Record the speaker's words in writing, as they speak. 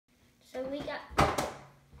So we got...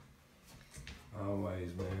 Always,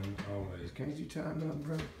 man. Always. Can't you tighten up,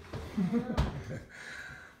 bro?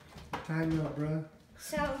 Tighten up, bro.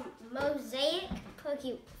 Some mosaic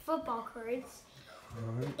football cards.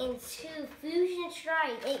 And 2 fusion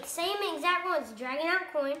strike. Same exact ones. Dragon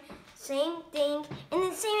out coin. Same thing.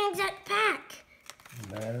 And the same exact pack.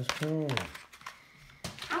 That is cool.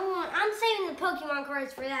 I'm saving the Pokemon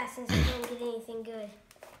cards for that since I didn't get anything good.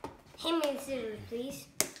 Hand me the scissors, please.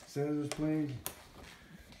 Scissors, please.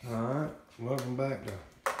 Alright. Welcome back to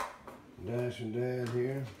Dash and Dad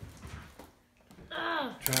here.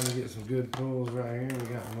 Trying to get some good pulls right here. We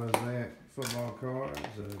got the mosaic football cards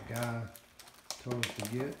the guy told us to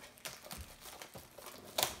get.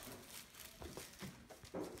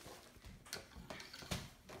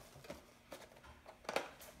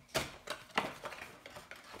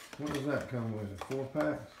 What does that come with? 4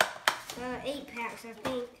 packs? 8 packs, I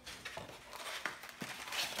think.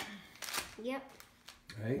 Yep.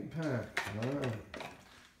 8 packs. Alright.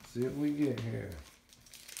 See what we get here.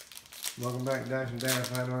 Welcome back, Dash and Dad,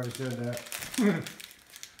 if I hadn't already said that.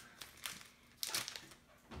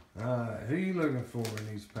 Alright, who are you looking for in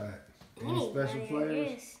these packs? Any special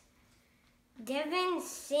players? Devin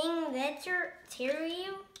Singletary.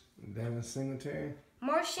 Devin Singletary?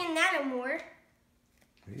 Martian Lattimore.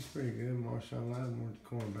 He's pretty good. Marshawn Lattimore, the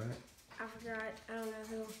cornerback. I forgot. I don't know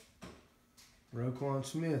who. Roquan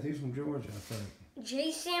Smith. He's from Georgia, I think.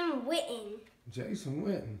 Jason Witten. Jason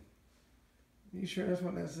Witten. You sure that's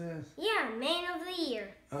what that says? Yeah, Man of the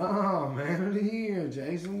Year. Oh, Man of the Year.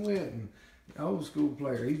 Jason Witten. Old school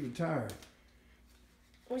player. He's retired.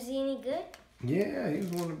 Was he any good? Yeah, he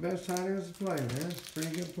was one of the best tight ends to play, man.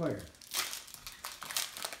 Pretty good player.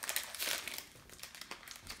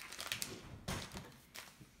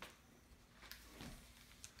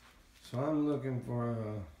 So I'm looking for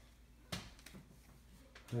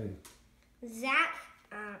hey. Zach,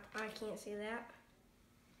 I can't say that.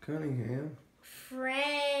 Cunningham.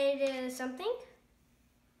 Fred something?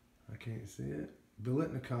 I can't see it.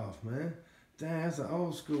 Biletnikoff, man. Dang, that's an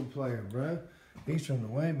old school player, bro. He's from the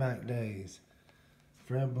way back days.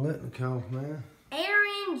 Fred Biletnikoff, man.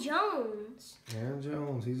 Aaron Jones. Aaron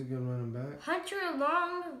Jones, he's a good running back. Hunter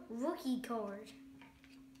Long rookie card.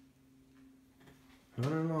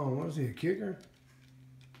 Hunter Long, what is he, a kicker?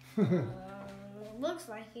 Looks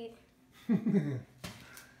like it.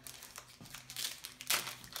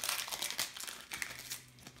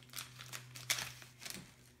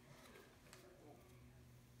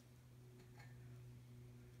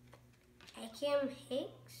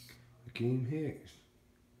 Akeem Hicks.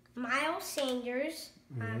 Miles Sanders,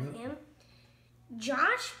 I have him.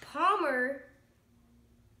 Josh Palmer,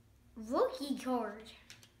 rookie card.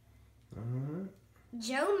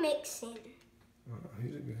 Joe Mixon.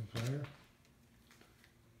 He's a good player.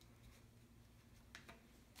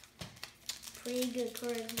 Pretty good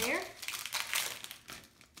card there.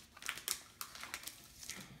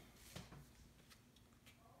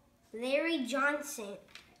 Larry Johnson.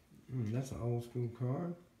 That's an old school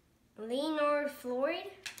card. Leonard Floyd.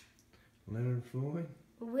 Leonard Floyd.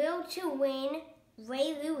 Will to Win,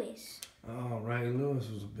 Ray Lewis. Oh, Ray Lewis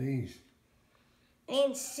was a beast.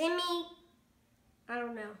 And I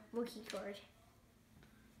don't know, rookie card.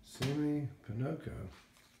 Simi Pinocchio.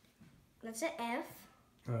 That's an F.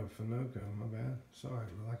 Oh, Pinocchio, my bad. Sorry, I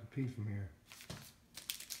like a P from here.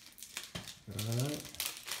 Alright.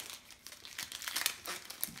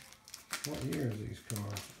 What year is these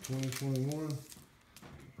cards? 2021?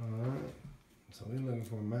 Alright. So we're looking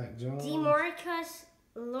for Mac Jones. DeMarcus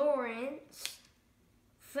Lawrence.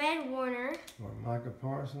 Fred Warner. Or Micah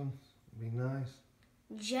Parsons. Be nice.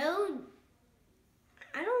 Joe.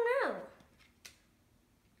 I don't know.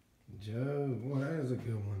 Joe. Boy, that is a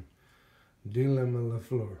good one. Dylan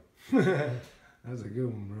LaFleur. That's a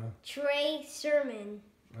good one, bro. Trey Sermon.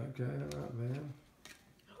 Okay, not bad.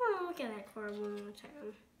 I want to look at that card one more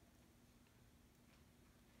time.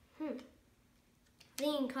 I think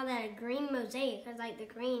you can call that a green mosaic. I like the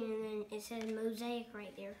green and then it says mosaic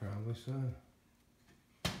right there. Probably so.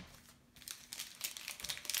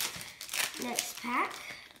 Next pack.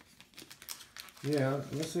 Yeah,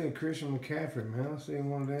 let's see a Christian McCaffrey, man. Let's see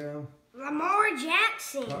one down. Lamar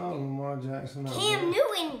Jackson. Oh, Lamar Jackson. Cam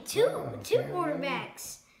Newton, two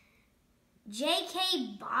quarterbacks.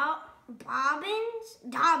 J.K. Dobbins.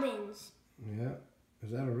 Yeah.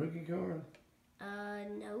 Is that a rookie card?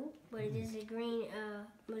 No, but it is a green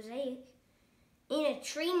mosaic. And a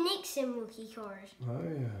Trey Nixon rookie card. Oh,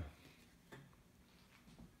 yeah.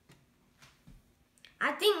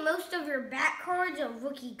 I think most of your back cards are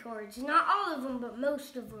rookie cards. Not all of them, but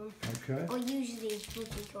most of them. Okay. Are usually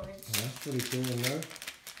rookie cards. Well, that's pretty cool, though.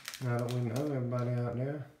 Now that we know everybody out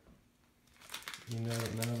there, you know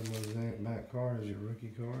that now the mosaic back card is your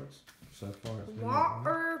rookie cards. So far it's been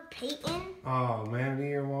Walter Payton. Oh, man of the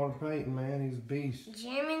year, Walter Payton, man. He's a beast.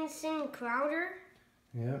 Jamison Crowder.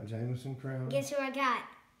 Yep, Jamison Crowder. Guess who I got?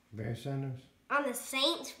 Barry Sanders. On the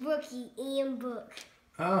Saints rookie, Ian Book.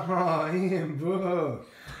 Oh, Ian Book.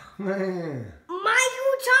 Man.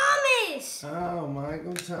 Michael Thomas. Oh,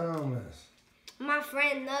 Michael Thomas. My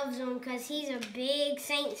friend loves him because he's a big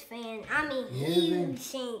Saints fan. I mean, Is huge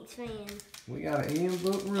Saints fan. We got an Ian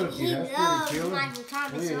Book rookie. He That's loves pretty killer. Michael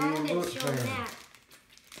Thomas, so I'm going to show him that.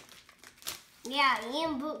 Yeah,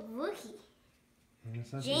 Ian Book rookie.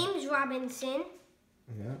 James Robinson.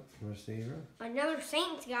 Yep, receiver. Another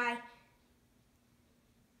Saints guy.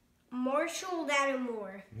 Marshall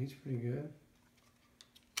Lattimore. He's pretty good.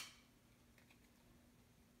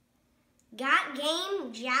 Got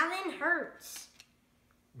game, Jalen Hurts.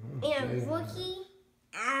 And rookie,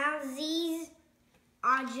 Aziz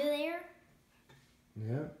Aguilar.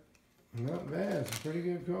 Yep. Not bad. Some pretty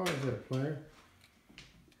good cards there, player.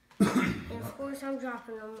 And of course, I'm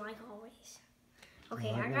dropping them like always.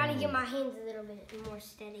 Okay, I gotta get my hands a little bit more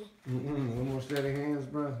steady. A little more steady hands,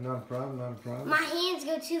 bro. Not a problem, not a problem. My hands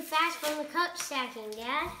go too fast from the cup stacking,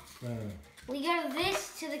 Dad. We go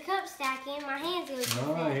this to the cup stacking, my hands go too fast.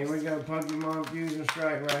 Alright, here we go. Pokemon Fusion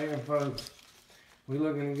Strike right here, folks. We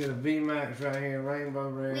looking to get a VMAX right here, Rainbow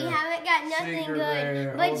Rare. We haven't got nothing Secret good.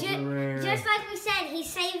 Rare, But Ultra Rare. just like we said, he's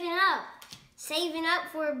saving up. Saving up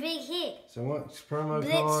for a big hit. So what's promo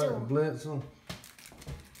Blitzel. card? Blitzel.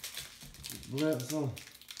 Blitzel.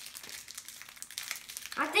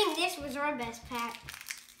 I think this was our best pack.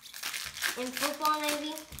 In football,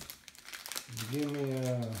 maybe.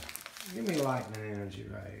 Give me lightning energy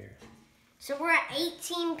right here. So we're at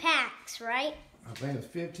 18 packs, right? I think it's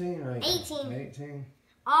 15 or 18. 18.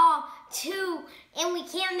 Oh, 2. And we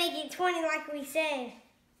can't make it 20 like we said.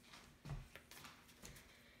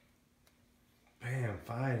 Bam,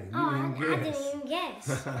 fighting. You I didn't didn't even guess.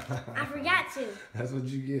 I forgot to. That's what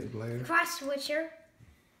you get, player. Cross switcher.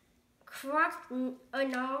 Cross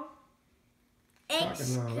no.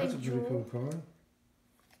 X No, that's a pretty cool card.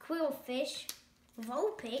 Quillfish.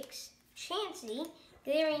 Vulpix. Chansey.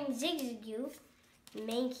 Glittering Zigzagoon.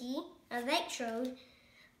 Mankey. Electrode.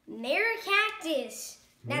 Maracactus.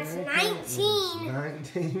 That's 19.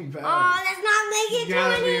 19 packs. Oh, that's not making 20.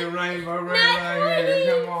 Gotta be a rainbow red right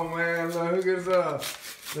here. Come on, man. Look at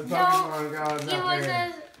us. The Pokemon gods out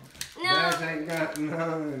there. No. That ain't got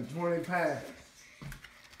none. 20 packs.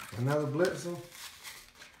 Another Blitzel.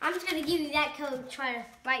 I'm just going to give you that code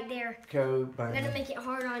right there. Code. I'm going to make it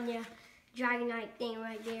hard on you. Dragonite thing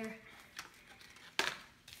right there.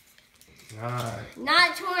 Alright.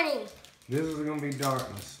 Not 20. This is going to be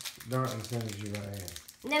darkness. Darkness energy right here.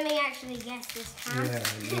 Let me actually guess this time. Yeah,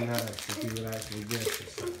 it'd be nice if you would actually guess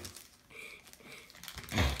this time.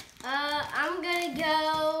 I'm going to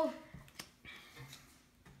go...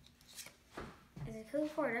 Is the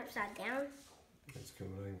code card upside down? Let's go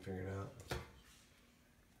ahead and figure it out.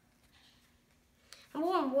 I'm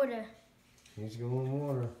going water. He's going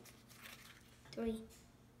water. 3,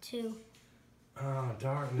 2. Oh,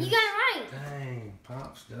 darkness. You got it right. Dang,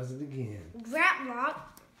 Pops does it again. Graplock,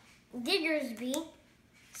 Diggersby,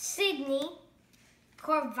 Sydney,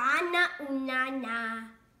 Corvana Unana,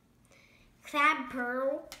 Crab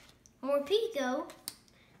Pearl, Morpeko,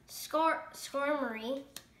 Skarmory,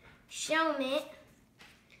 Shelmet,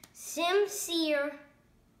 Simseer,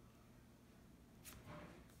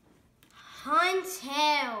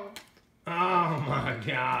 Huntail. Oh my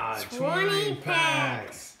God, 20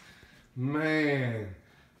 packs. Man,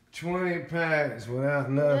 20 packs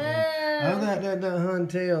without nothing. I like that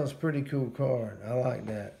Huntail's pretty cool card. I like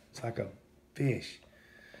that. It's like a fish.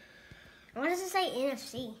 What does it say,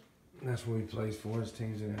 NFC? That's what he plays for, his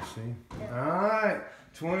team's NFC. Alright,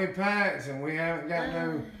 20 packs, and we haven't got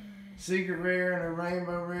no Secret Rare, no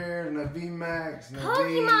Rainbow Rare, no VMAX, no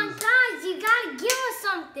Pokemon D's. guys, you gotta give us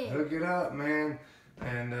something. Hook it up, man.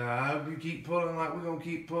 And I hope you keep pulling like we're going to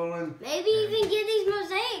keep pulling. Maybe even get these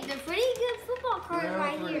mosaic. They're pretty good football cards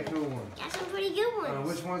right here. Cool ones. Got some pretty good ones.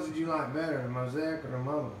 Which ones did you like better, the mosaic or the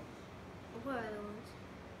mother? What are the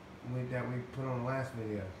ones? That we put on the last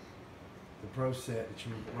video. The pro set that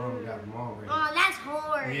your mom got from Walgreens. Oh, that's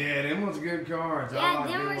hard. Yeah, them ones good cards. Yeah, I like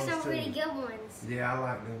them them were ones some too. pretty good ones. Yeah, I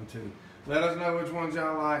like them too. Let us know which ones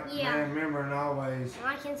y'all like. Yeah. Man, remember, and always.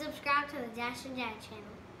 Like and subscribe to the Dash and Dad channel.